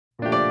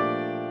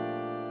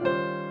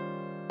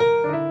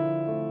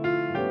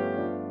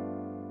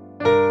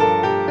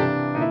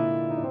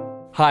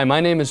Hi,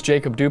 my name is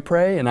Jacob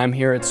Dupre and I'm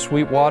here at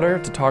Sweetwater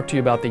to talk to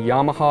you about the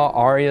Yamaha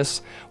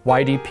Arius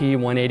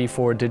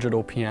YDP-184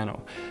 digital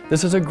piano.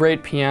 This is a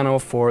great piano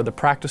for the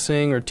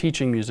practicing or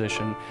teaching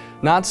musician.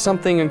 Not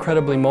something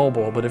incredibly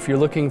mobile, but if you're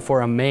looking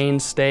for a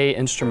mainstay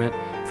instrument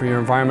for your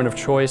environment of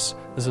choice,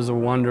 this is a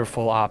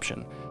wonderful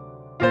option.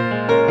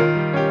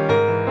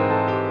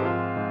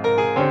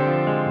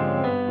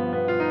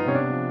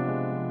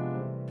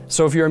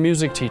 So if you're a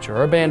music teacher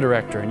or a band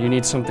director and you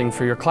need something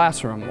for your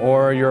classroom,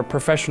 or you're a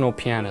professional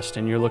pianist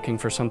and you're looking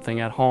for something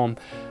at home,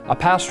 a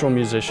pastoral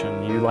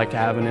musician, you like to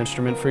have an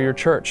instrument for your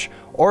church,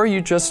 or you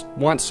just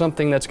want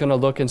something that's going to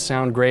look and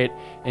sound great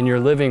in your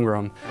living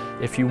room.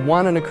 If you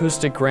want an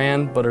acoustic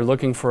grand but are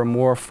looking for a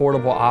more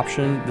affordable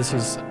option, this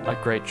is a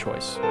great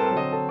choice.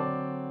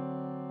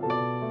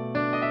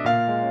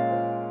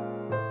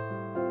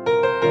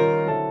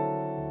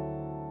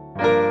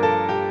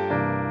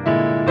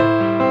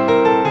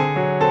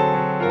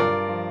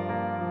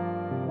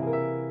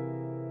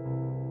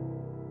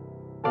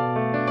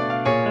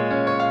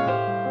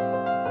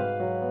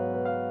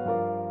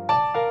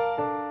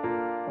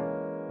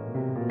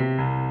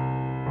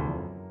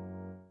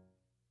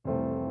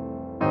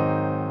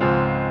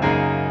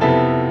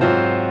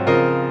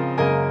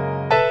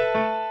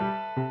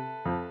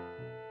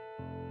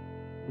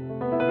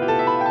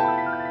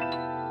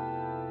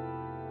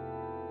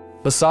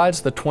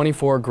 Besides the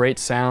 24 great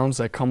sounds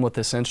that come with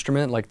this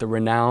instrument, like the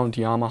renowned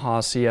Yamaha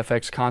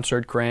CFX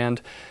concert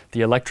grand,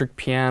 the electric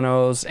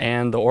pianos,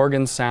 and the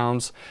organ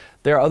sounds,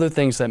 there are other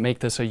things that make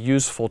this a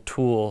useful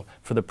tool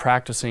for the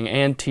practicing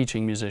and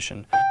teaching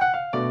musician.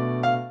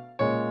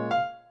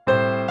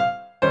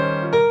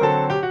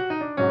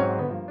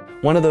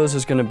 One of those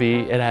is going to be,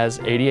 it has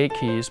 88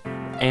 keys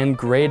and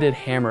graded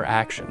hammer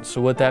action.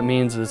 So what that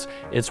means is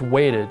it's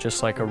weighted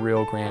just like a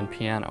real grand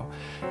piano.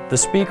 The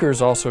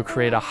speakers also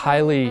create a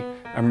highly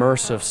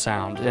immersive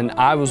sound, and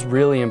I was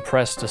really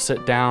impressed to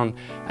sit down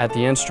at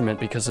the instrument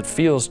because it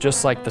feels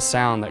just like the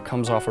sound that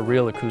comes off a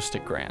real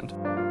acoustic grand.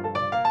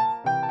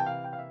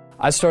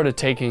 I started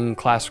taking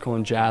classical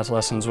and jazz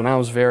lessons when I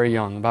was very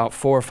young, about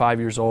 4 or 5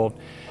 years old.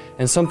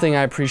 And something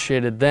I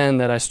appreciated then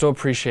that I still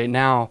appreciate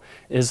now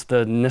is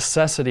the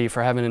necessity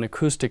for having an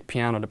acoustic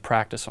piano to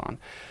practice on.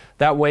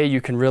 That way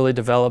you can really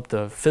develop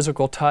the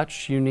physical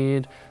touch you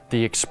need,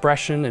 the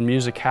expression and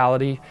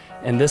musicality,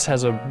 and this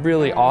has a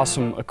really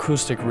awesome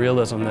acoustic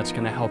realism that's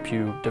going to help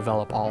you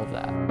develop all of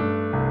that.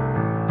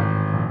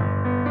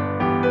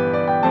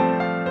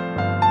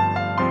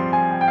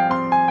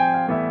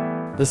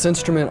 This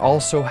instrument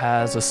also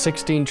has a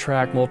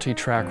 16-track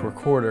multi-track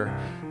recorder.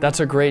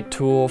 That's a great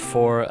tool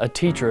for a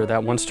teacher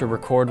that wants to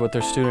record what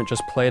their student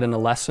just played in a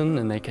lesson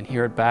and they can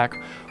hear it back,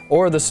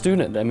 or the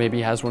student that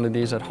maybe has one of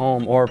these at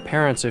home, or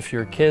parents, if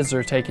your kids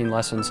are taking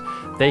lessons,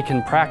 they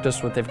can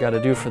practice what they've got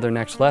to do for their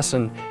next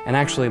lesson and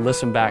actually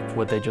listen back to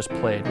what they just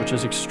played, which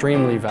is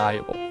extremely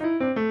valuable.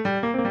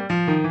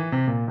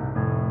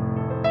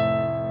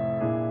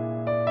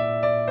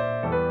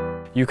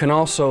 You can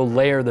also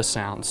layer the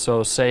sounds.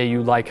 So say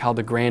you like how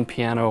the grand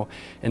piano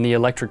and the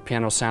electric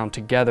piano sound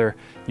together,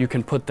 you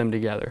can put them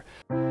together.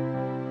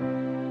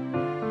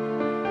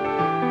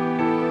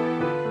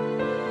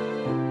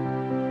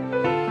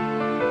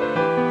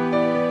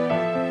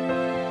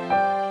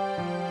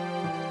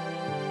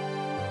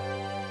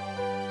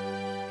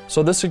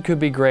 So this could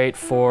be great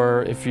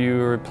for if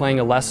you're playing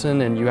a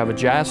lesson and you have a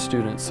jazz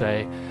student,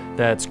 say,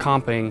 that's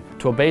comping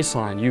to a bass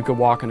line. You could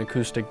walk an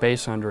acoustic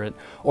bass under it.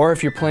 Or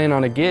if you're playing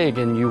on a gig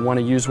and you want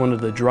to use one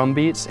of the drum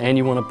beats and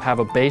you want to have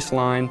a bass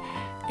line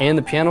and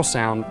the piano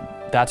sound,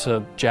 that's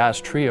a jazz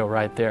trio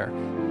right there.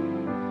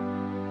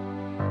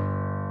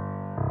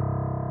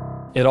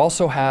 It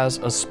also has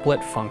a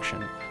split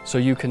function. So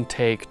you can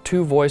take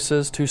two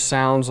voices, two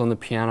sounds on the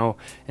piano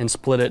and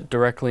split it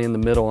directly in the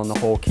middle on the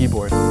whole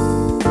keyboard.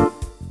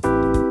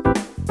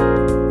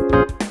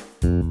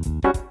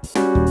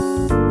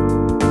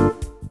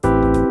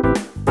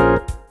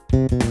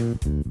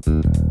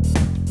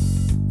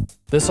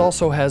 This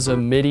also has a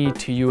MIDI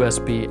to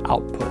USB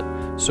output,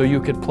 so you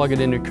could plug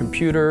it into your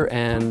computer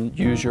and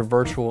use your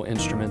virtual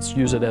instruments,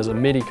 use it as a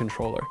MIDI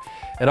controller.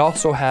 It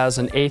also has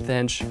an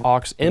 1/8"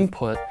 aux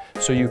input,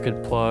 so you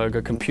could plug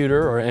a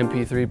computer or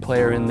MP3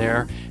 player in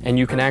there, and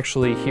you can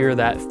actually hear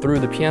that through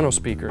the piano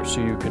speaker, so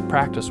you could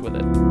practice with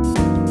it.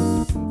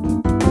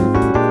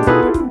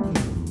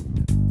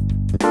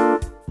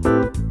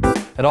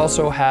 It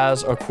also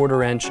has a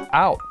 1/4"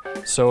 out.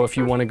 So if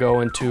you want to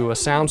go into a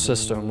sound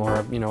system or,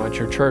 at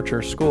your church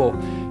or school,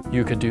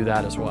 you could do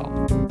that as well.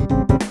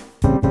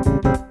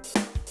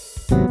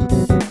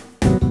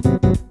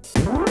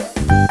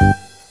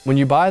 When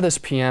you buy this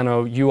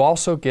piano, you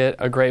also get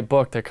a great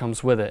book that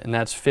comes with it, and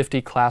that's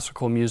 50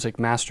 Classical Music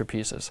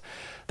Masterpieces.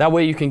 That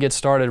way you can get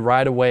started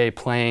right away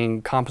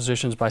playing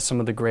compositions by some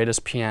of the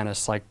greatest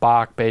pianists like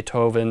Bach,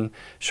 Beethoven,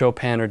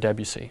 Chopin, or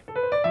Debussy.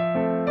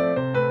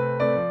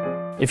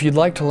 If you'd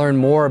like to learn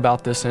more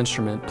about this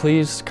instrument,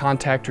 please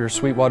contact your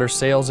Sweetwater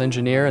sales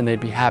engineer and they'd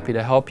be happy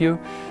to help you.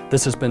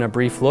 This has been a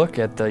brief look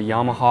at the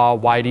Yamaha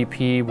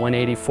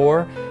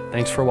YDP-184.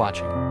 Thanks for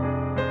watching.